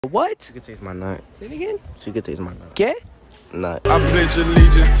What? She could taste my nut. Say it again. She could taste my nut. ¿Qué? Nut. I pledge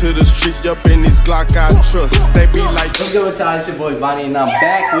allegiance to the streets, up in this Glock I trust. They be like, What's good with y'all? It's your boy VONIEE, and I'm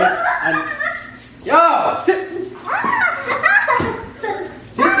back with yo, sit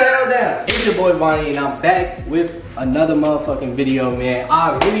the hell down. It's your boy VONIEE, and I'm back with another motherfucking video, man.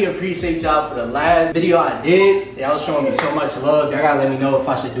 I really appreciate y'all for the last video I did. Y'all showing me so much love. Y'all gotta let me know if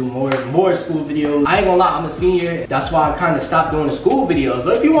I should do more school videos. I ain't gonna lie, I'm a senior. That's why I kind of stopped doing the school videos.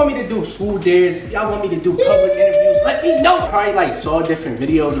 But if you want me to do school dares, if y'all want me to do public interviews, let me know. Probably like saw different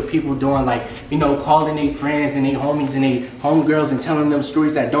videos of people doing like, you know, calling their friends and their homies and their homegirls and telling them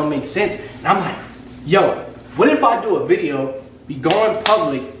stories that don't make sense. And I'm like, yo, what if I do a video, be going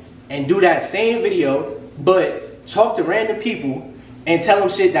public and do that same video, but talk to random people and tell them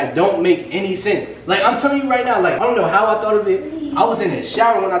shit that don't make any sense. Like, I'm telling you right now, like, I don't know how I thought of it. I was in the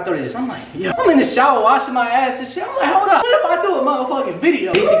shower when I thought of this. I'm like, yo, I'm in the shower washing my ass and shit. I'm like, hold up, what if I do a motherfucking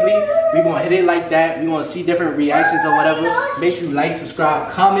video? Basically, we gonna hit it like that. We gonna see different reactions or whatever. Make sure you like, subscribe,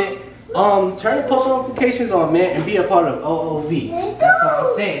 comment. Turn the post notifications on, man, and be a part of OOV. That's all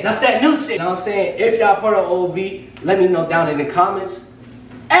I'm saying. That's that new shit. You know what I'm saying? If y'all part of OOV, let me know down in the comments.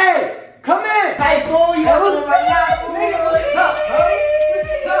 Hey! Come in! Hey, fool, you got to right now, fool. What's up, bro?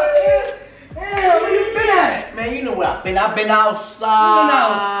 What's up, sis? Damn, where you been at? Man, you know where I've been. I've been outside. You been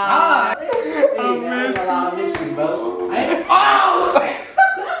outside? Hey, I ain't gonna lie, I miss you, bro. I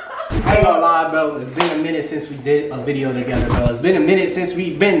ain't gonna lie, bro. It's been a minute since we did a video together, bro. It's been a minute since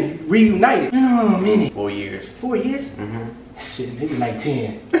we've been reunited. Oh, a minute. 4 years. 4 years? Mm-hmm. Shit, maybe like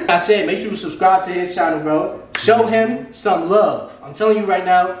 10. I said, make sure you subscribe to his channel, bro. Show him some love. I'm telling you right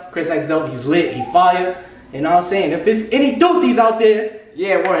now, Chris X Dope, he's lit, he fire. You know what I'm saying? If it's any doofies out there,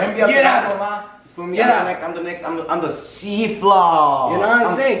 yeah, word, him be up get there, at him. For me, Get out. I'm the C-flaw. You know what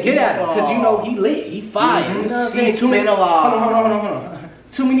I'm saying? Get at him, because you know he lit, he fire. You know what I'm saying? Hold on.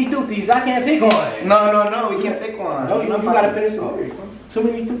 Too many doofies, I can't pick one. No, we can't pick one. No, you gotta finish the lyrics. Too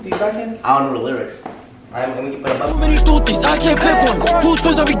many doofies, I can't. I don't know the lyrics. Let me put Too many doofies, I can't pick one. Food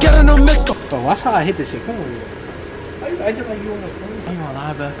choice, I be getting them mixed up. Bro, watch how I hit this shit. Come on, I feel like you on the phone. I ain't gonna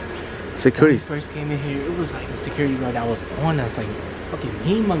lie, bro. security. When we first came in here, it was like a security guard that was on us, like fucking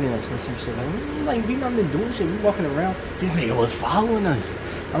mean mugging us or some shit. Like we not been doing shit. We walking around. This nigga was following us.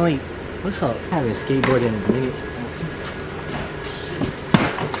 I'm like, what's up? I haven't skateboarded in a minute.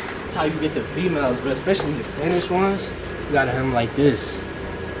 That's how you get the females, but especially the Spanish ones. You gotta have them like this.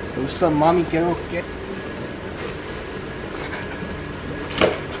 What's up, mommy? Quiero que.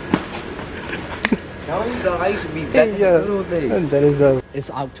 I used to be back in the little days. That is it's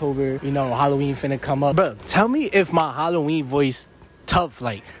October, you know, Halloween finna come up. Bro, tell me if my Halloween voice tough,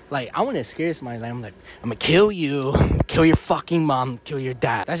 like I wanna scare somebody, like I'm gonna kill you, kill your fucking mom, kill your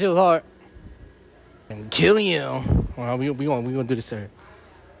dad. That shit was hard. And kill you. Well, we gonna do this to her.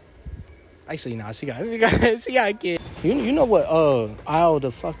 Actually, nah, she got a kid. You know what aisle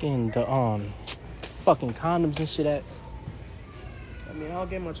the fucking condoms and shit at? I mean, I don't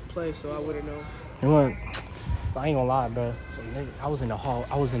get much play, so I wouldn't know. You know what? I ain't gonna lie, bro. So, nigga, I was in the hall.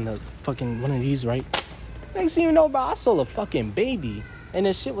 I was in the fucking one of these, right? Next thing you know, bro, I saw a fucking baby. And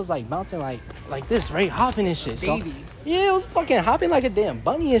this shit was like bouncing like this, right? Hopping and shit. So, Baby? yeah, it was fucking hopping like a damn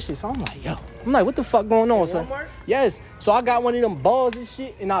bunny and shit. So I'm like, yo. I'm like, what the fuck going on, son? Walmart? Yes. So I got one of them balls and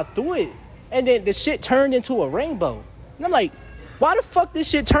shit, and I threw it. And then the shit turned into a rainbow. And I'm like, why the fuck this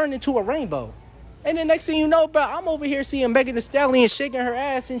shit turned into a rainbow? And then next thing you know, bro, I'm over here seeing Megan Thee Stallion shaking her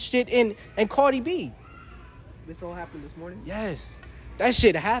ass and shit and Cardi B. This all happened this morning? Yes. That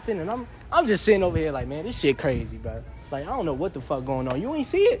shit happened, and I'm just sitting over here like, man, this shit crazy, bro. Like, I don't know what the fuck going on. You ain't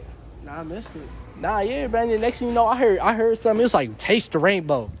see it? Nah, I missed it. Nah, yeah, bro. And the next thing you know, I heard something. It was like, taste the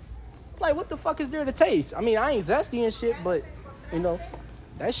rainbow. Like, what the fuck is there to taste? I mean, I ain't zesty and shit, but, you know,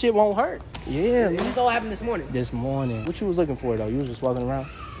 that shit won't hurt. Yeah. This all happened this morning? This morning. What you was looking for, though? You was just walking around?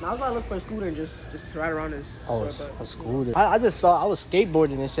 No, I was gonna look for a scooter and just ride around this. Oh, a scooter. I just saw, I was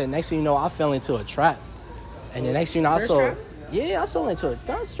skateboarding and shit. Next thing you know, I fell into a trap. And the next thing you know, I saw, trap? Yeah, I saw into a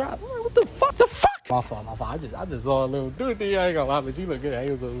thirst trap. I'm like, what the fuck? My fault. I just saw a little dude thing. I ain't gonna lie, but you look good.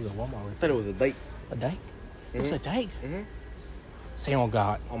 It was a Walmart. I thought it was a date. A date? Mm-hmm. It was a date? Mm-hmm. Say on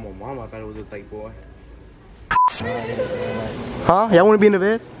God. On my mama, I thought it was a date, boy. Huh? Y'all wanna be in the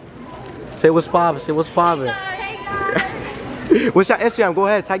bed? Say what's poppin', say what's poppin'. What's your Instagram? Go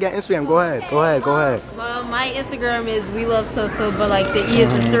ahead, tag your Instagram. Go ahead. Well, my Instagram is We Love So, but like the E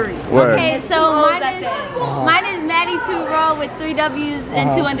is a 3. Word. Okay, so mine is Maddie2Raw with 3 W's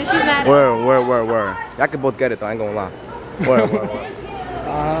and 2 underscores. Maddie. Word. Y'all can both get it though, I ain't gonna lie. Word.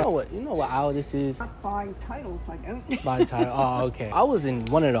 You know what aisle this is? Buying titles, I don't. By title. Oh, okay. I was in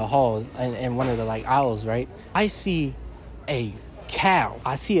one of the halls and one of the like aisles, right? I see a cow.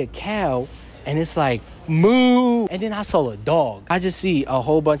 I see a cow, and it's like, moo. And then I saw a dog. I just see a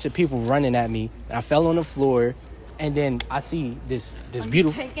whole bunch of people running at me. And I fell on the floor, and then I see this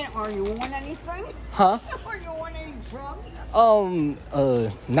beautiful. Are you on anything? Huh? Are you on any drugs?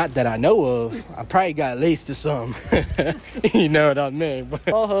 Not that I know of. I probably got laced or something. You know what I mean?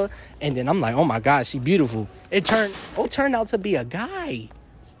 But, and then I'm like, oh my God, she beautiful. It turned out to be a guy.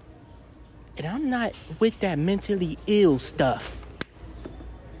 And I'm not with that mentally ill stuff.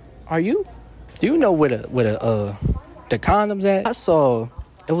 Are you? Do you know where the condoms at? I saw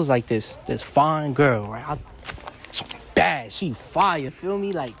it was like this fine girl, right? Bad, she fire, feel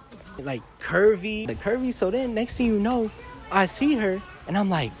me? Like curvy. So then next thing you know, I see her and I'm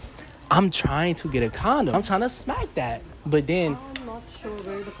like, I'm trying to get a condom. I'm trying to smack that. But then I'm not sure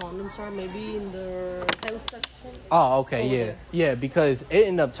where the condoms are. Maybe in the health section. oh, okay, yeah. Yeah, because it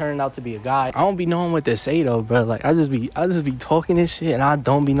ended up turning out to be a guy. I don't be knowing what to say though, bro. Like I just be talking this shit and I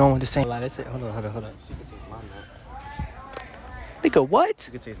don't be knowing what to say. Like that shit. Hold on. She could taste my nut. Nigga, what?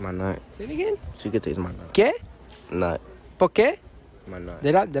 She could taste my nut. Say it again. She could taste my nut. ¿Qué? Nut. ¿Por qué? My nut.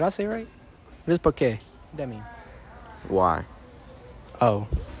 Did I say it right? What is por qué? What that mean? Why? Oh.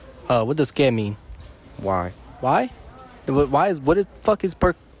 What does que mean? Why? Why? What the fuck is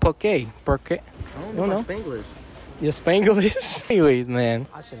por qué? Por qué? I don't know. Spanglish. Your Spanglish? Anyways, man.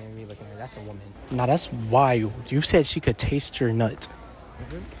 I shouldn't even be looking at her. That's a woman. Nah, that's wild. You said she could taste your nut.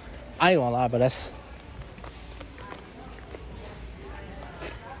 Mm-hmm. I ain't gonna lie, but that's...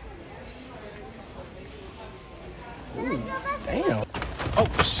 Ooh, damn. Oh,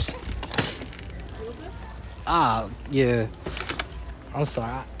 shit. Ah, yeah. I'm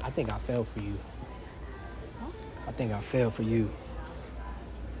sorry. I think I fell for you. I think I fell for you.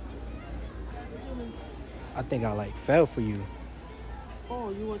 I think I fell for you.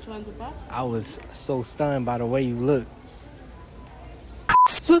 Oh, you were trying to pass? I was so stunned by the way you look.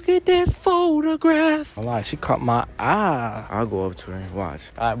 Look at this photograph. I'm like, she caught my eye. I'll go up to her and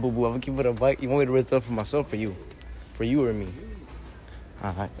watch. All right, boo-boo, I'm gonna keep it a bite. You want me to raise it up for myself, for you? For you or me?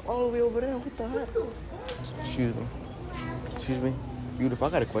 All right. All the way over there. What the heck? Excuse me. Beautiful.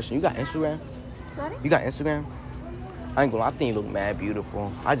 I got a question. You got Instagram? Sorry? You got Instagram? I ain't gonna lie, I think you look mad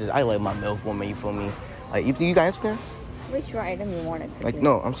beautiful. I like my MILF woman, you feel me? Like, you think you got Instagram? Which item you want exactly? Like,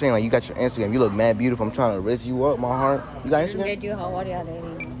 no, I'm saying, like, you got your Instagram. You look mad beautiful. I'm trying to raise you up, my heart. You got Instagram? I don't get you. What are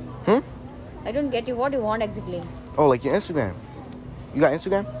you? I don't get you. What do you want exactly? Oh, like your Instagram. You got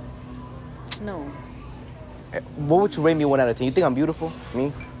Instagram? No. What would you rate me 1 out of 10? You think I'm beautiful?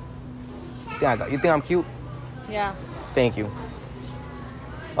 Me? You think I'm cute? Yeah. Thank you.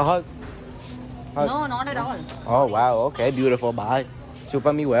 A hug? No, not at all. Oh, wow. Okay, beautiful. Bye.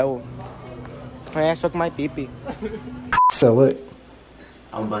 Chupa mi huevo. Hey, suck my pee-pee. So what?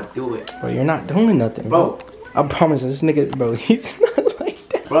 I'm about to do it. Bro, you're not doing nothing, bro. I promise this nigga, bro, he's not like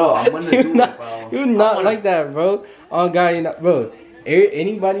that. Bro, I'm gonna do it, bro. You're not like that, bro. Oh, God, you're not, bro.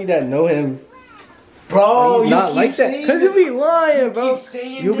 Anybody that know him, bro, you not keep like that. Cause you be lying, bro.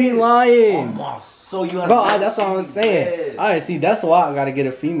 You be lying. So you bro, that's what I'm saying. Alright, see, that's why I gotta get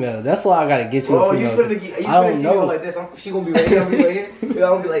a female. That's why I gotta get you a female. Bro, you finna know like this. She gonna be right here. I'm gonna be right here. I'm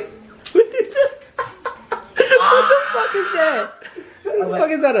gonna be like, what the fuck is that? What the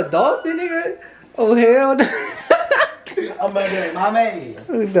fuck is that, a dolphin, nigga? Oh, hell no. I'm gonna be like, my man.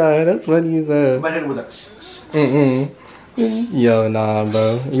 Nah, that's funny as hell. I'm gonna hit her with a Yo, nah,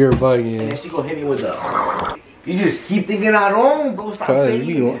 bro. You're bugging. And then she gonna hit me with a. You just keep thinking I don't, bro. Stop saying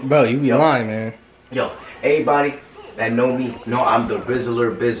you. Bro, you be lying, man. Yo, everybody that know me, know I'm the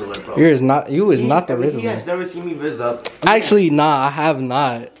Rizzler, bro. You is not the Rizzler. He has never seen me Rizz up. Actually, nah, I have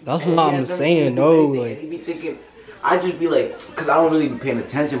not. That's what I'm saying, no. Like, he be thinking, I just be like, cause I don't really be paying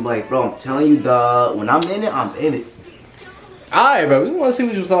attention, but like, bro, I'm telling you, when I'm in it, I'm in it. Alright, bro, we wanna see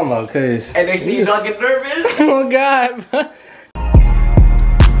what you was talking about, cause. And they see you not get nervous. Oh, God, bro.